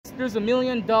there's $1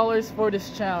 million for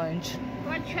this challenge.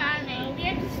 What challenge? We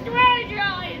have to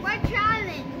strategize. What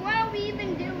challenge? What are we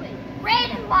even doing?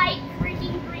 Red light,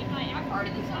 freaking green light. I've heard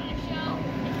of this on the show.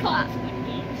 It's called Squid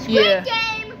Game. Squid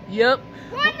Game? Yep.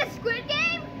 We're in the Squid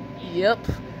Game? Yep.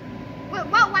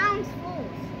 What rounds falls?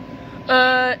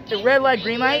 The red light,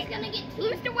 green light.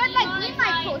 Who's the red light, green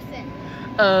light person?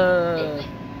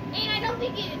 And I don't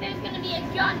think there's gonna be a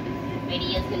gun because this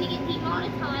video is gonna get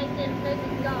demonetized if there's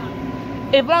a gun.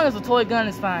 As long as a toy gun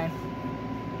is fine.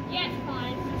 Yeah, it's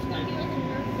fine. It's just gonna be like a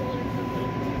Nerf bullet or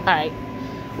something. Alright.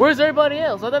 Where's everybody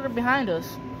else? I thought they're behind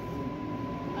us.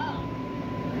 Oh.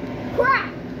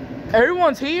 Crap!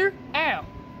 Everyone's here? Ow.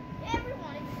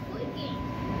 Everyone, it's Squid Game.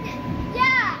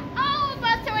 Yeah! All of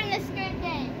us are in the Squid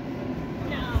Game.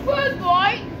 No. Red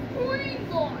light, green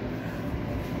light.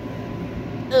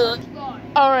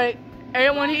 Alright.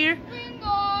 Everyone here? Green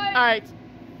light. Alright.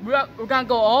 We're gonna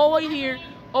go all the way here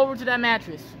over to that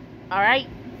mattress. Alright?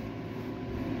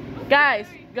 Guys,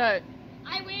 good.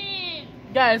 I win.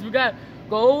 Guys, we gotta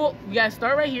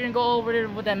start right here and go over there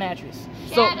with that mattress.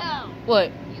 Shadow. So,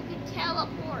 what? You can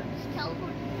teleport. Just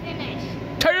teleport to finish.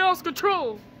 Chaos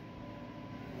control!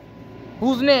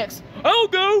 Who's next? I'll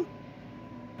go!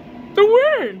 To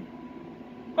win!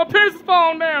 My pants is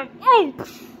falling down. Oh!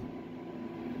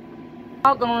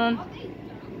 I'm going.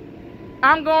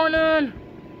 I'm going in.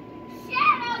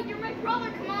 Shadow, you're my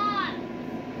brother, come on.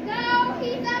 No,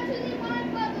 he's actually my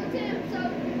brother too, so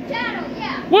Shadow,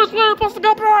 yeah. Which way are we supposed to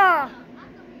go, bro?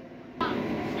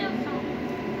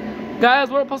 Guys,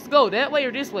 where are we supposed to go? That way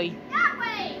or this way? That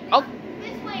way. Oh.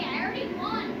 This way, I already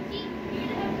won. See, you're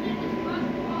gonna have to do this run.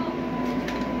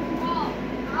 Oh,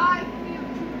 I feel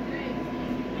crazy.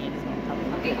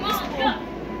 Okay, come on, let's go.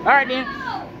 All right, then.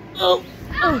 No. Oh.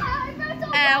 I got so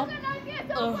Ow. broken, I get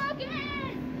so broken.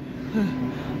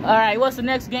 All right, what's the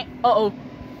next game? Uh-oh.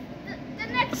 The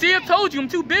next See, I game. told you I'm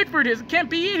too big for this. It can't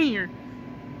be in here.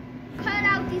 Cut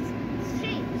out these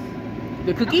shapes.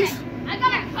 The cookies? Okay. I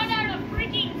gotta cut out a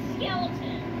freaking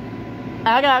skeleton.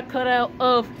 I got cut out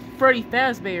of Freddy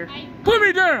Fazbear. Put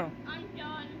me down. I'm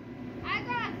done. I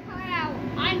got cut out.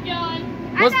 I'm done.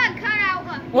 What's- I got cut out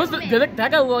a What's the? human.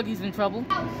 That guy look like he's in trouble.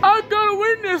 Oh, I gotta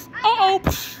win this. Uh-oh.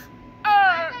 I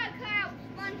got cut out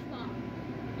SpongeBob.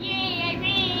 Yay,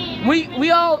 I win. We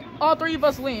all three of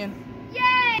us win.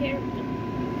 Yay.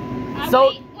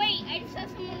 So- wait, I just saw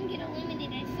someone get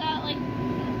eliminated. I saw like,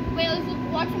 wait, let's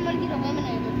watch someone get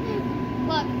eliminated.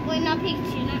 Look, wait, not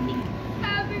Pikachu, not Pikachu.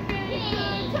 Happy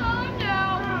birthday, time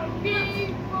now.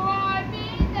 Before me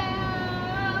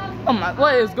now. Oh my!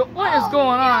 What is going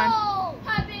on? No.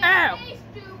 Happy Ow. birthday,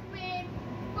 stupid.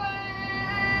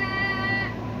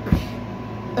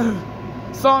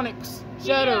 Sonics,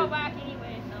 Shadow. Back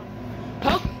anyway,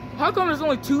 so. How come there's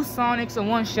only 2 Sonics and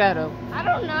 1 Shadow? I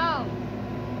don't know.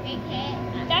 They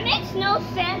can't. That makes no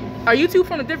sense. Are you 2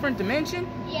 from a different dimension?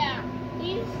 Yeah.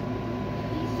 He's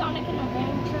Sonic and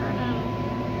Adventure.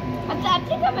 I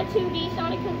think I'm a 2D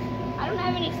Sonic because I don't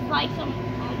have any spikes on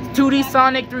 2D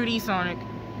Sonic, 3D Sonic.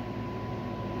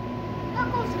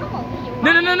 Knuckles, come over here.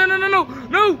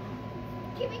 No!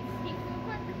 Give me the stick real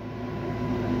quick.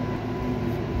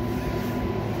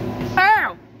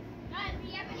 Ow! Do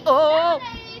you have any Oh.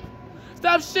 grenades?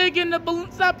 Stop shaking the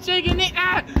balloon! Stop shaking it!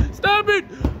 Ah! Stop it!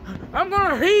 I'm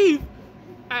gonna heave!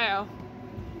 Ow!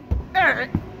 Ah.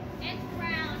 It's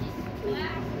brown. It's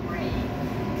black, red.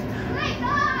 Wait,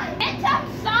 God! It's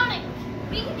a Sonic.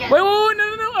 We can just. Wait!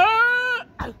 No! Ah!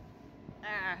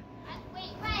 Ah.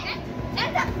 Wait.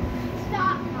 That's a.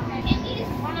 Stop. Can't we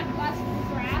just run across the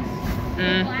grass?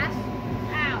 The glass?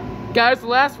 Ow. Guys, the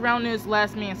last round is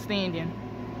last man standing.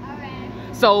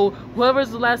 Alright. So whoever's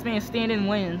the last man standing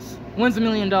wins $1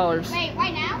 million. Wait,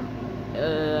 right now?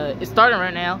 It's starting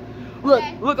right now. Look,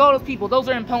 Okay. look, all those people. Those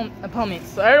are opponents.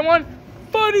 So everyone,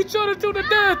 fight each other to the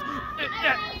death.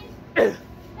 No,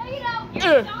 you don't.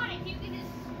 You're Sonic. You can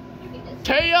just.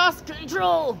 Chaos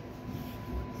control.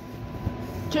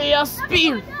 Chaos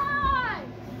spear.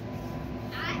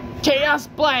 Chaos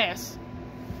blast.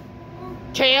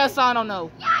 Chaos, I don't know.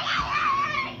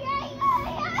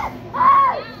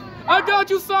 I got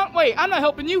you, son. Wait, I'm not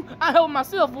helping you. I'm helping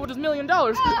myself with this $1 million. No.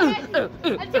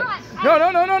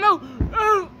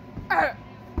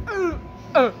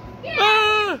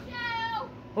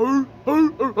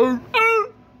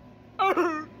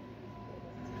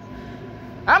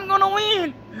 I'm gonna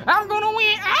win. I'm gonna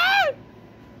win. Ah!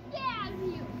 Yeah,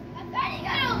 you. I thought you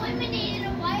got eliminated a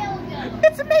while ago.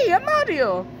 It's me. I'm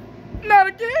Mario. Not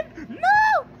again.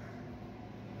 No.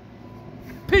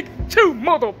 Pick 2,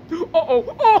 mother.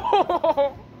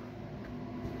 Oh.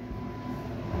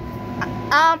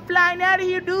 I'm flying out of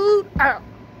here, dude.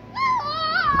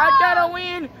 I gotta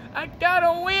win. I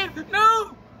gotta win.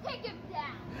 No. Take him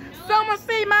down. You know Someone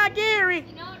save my Gary.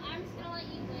 You know what? I'm just gonna let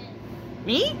you win.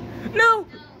 Me? No.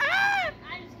 No.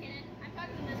 I'm just kidding. I'm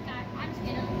talking to this guy. I'm just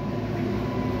kidding.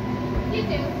 You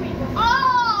do.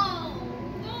 Oh!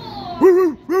 No!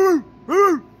 Oh,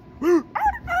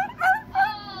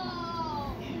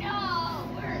 no!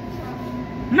 We're in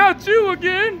trouble. Not you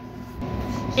again.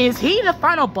 Is he the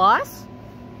final boss?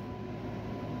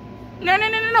 No.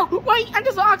 Wait, I'm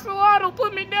just Axolotl.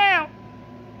 Put me down.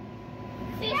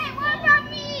 Hey, what about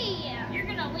me? You're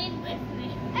gonna win with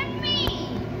me. And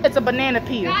me. It's a banana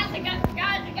peel. Guys, I got a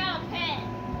pet.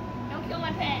 Don't kill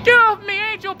my pet. Get off me,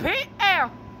 Angel Pet.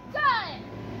 Ow. Good.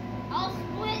 I'll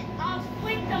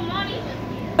split the money with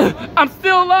you. I'm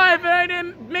still alive and I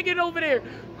didn't make it over there.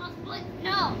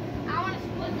 No. I want to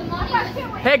split the money with you.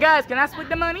 Hey guys, can I split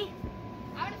the money?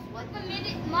 I want to split the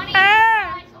money.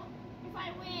 Ah. If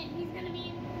I win, he's gonna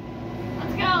be.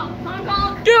 Let's go. Hong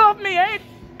Kong. Get off me, Angel.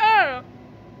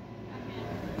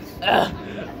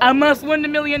 I must win the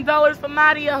 $1 million for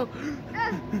Mario.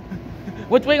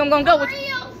 Which way I'm gonna go?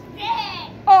 Mario's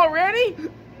dead. Already?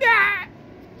 Yeah.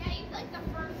 Yeah, he's like the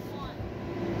first one.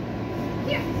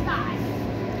 Here's the side.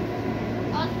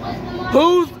 I'll split the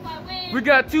money if I win. We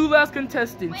got 2 last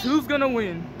contestants. Wait. Who's gonna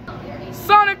win?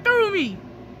 Sonic threw me.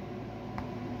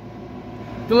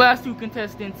 The last 2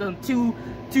 contestants, two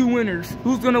winners.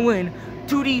 Who's gonna win?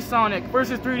 2D Sonic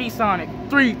versus 3D Sonic.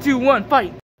 3, 2, 1,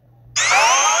 fight.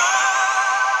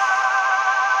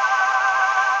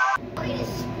 We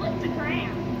just split the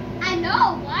ground. I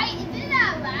know, right? Isn't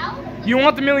that loud? You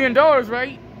want the $1 million,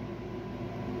 right?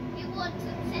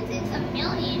 Since it's $1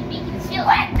 million, we can still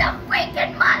get the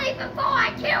freaking money before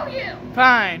I kill you.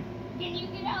 Fine. Can you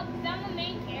get out? Because I'm the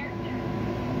main character.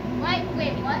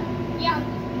 Wait, what? Yeah, I'm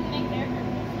the main character.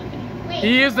 Wait.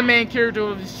 He is the main character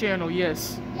of this channel,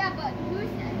 yes. Yeah, but who's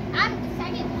the? I'm the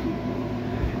second one.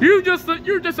 You're just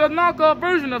a knockoff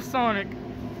version of Sonic. Those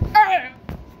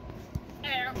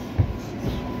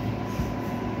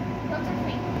are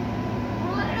fake.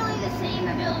 We're literally the same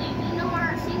ability. We know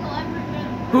our single every.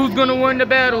 Who's gonna win the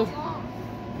battle?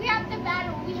 We have to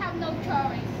battle. We have no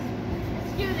choice.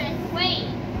 Let's do this. Wait,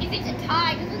 if it's a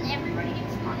tie, doesn't everybody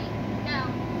get money? No.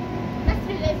 Let's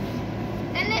do this.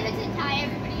 And if it's a tie,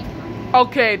 everybody gets money.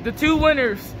 Okay, the 2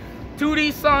 winners.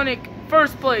 2D Sonic,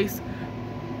 first place.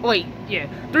 Wait, yeah.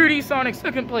 3D Sonic,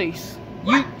 second place.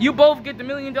 You both get the $1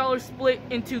 million split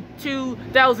into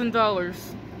 $2,000.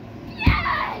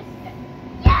 Yes!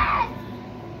 Yes!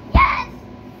 Yes!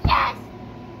 Yes!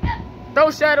 Throw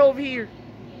Shadow over here.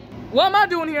 What am I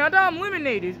doing here? I thought I'm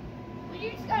eliminated. Well,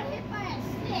 you just got hit by a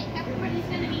stick. Everybody's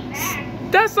gonna be back.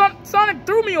 That's Sonic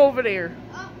threw me over there.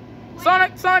 Wait.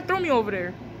 Sonic threw me over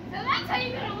there. So that's how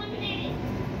you got eliminated.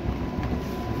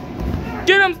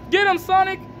 Get him,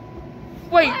 Sonic.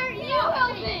 Wait. Why are you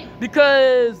helping?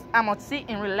 Because I'm gonna sit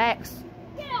and relax.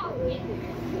 Get off me.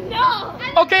 No.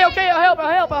 Okay, I'll help.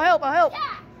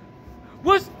 Yeah.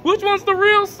 Which one's the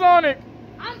real Sonic?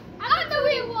 I'm the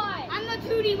real one. I'm the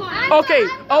 2D one.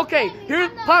 Okay.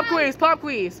 Here's pop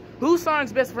quiz. Who's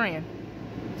Sonic's best friend?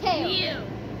 Tails. You.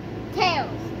 Tails.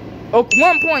 Oh,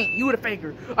 1 point. You were the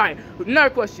faker. All right. Another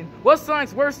question. What's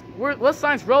Sonic's worst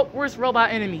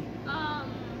robot enemy?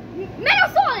 Metal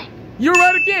Sonic. You're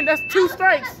right again. That's 2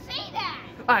 strikes. I was gonna say that.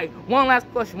 All right. One last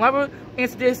question. Whoever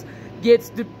answers this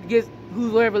gets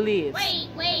whoever lives.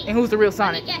 Wait. And who's the real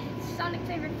Sonic? Let me guess. It's Sonic's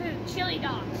favorite food, chili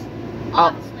dogs. Oh.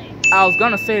 Obviously. I was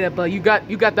gonna say that, but you got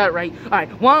that right. All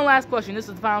right. One last question. This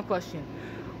is the final question.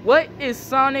 What is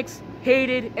Sonic's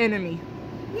hated enemy?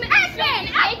 Eggman.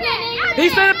 He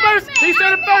said it first.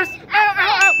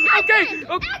 Ow. Okay.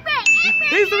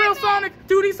 He's the real Sonic.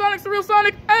 2D Sonic's the real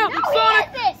Sonic. Ow. No, Sonic.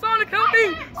 he isn't. Sonic, help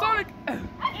me. Sonic.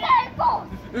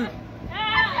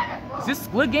 Is this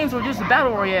Squid Games or just a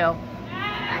battle royale?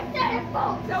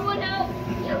 Someone help.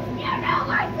 You know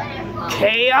I said it false.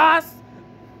 Chaos.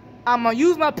 I'm gonna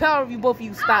use my power if you both of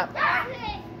you stop.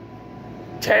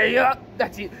 Chaos.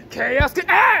 That's it. Chaos.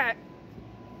 Ah.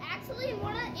 Actually,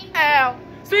 Ow.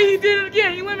 See, he did it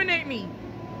again. He eliminated me.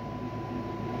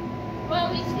 Well,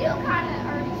 we still kind of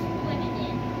are split it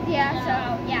in. Yeah, so,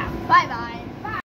 yeah. Bye-bye.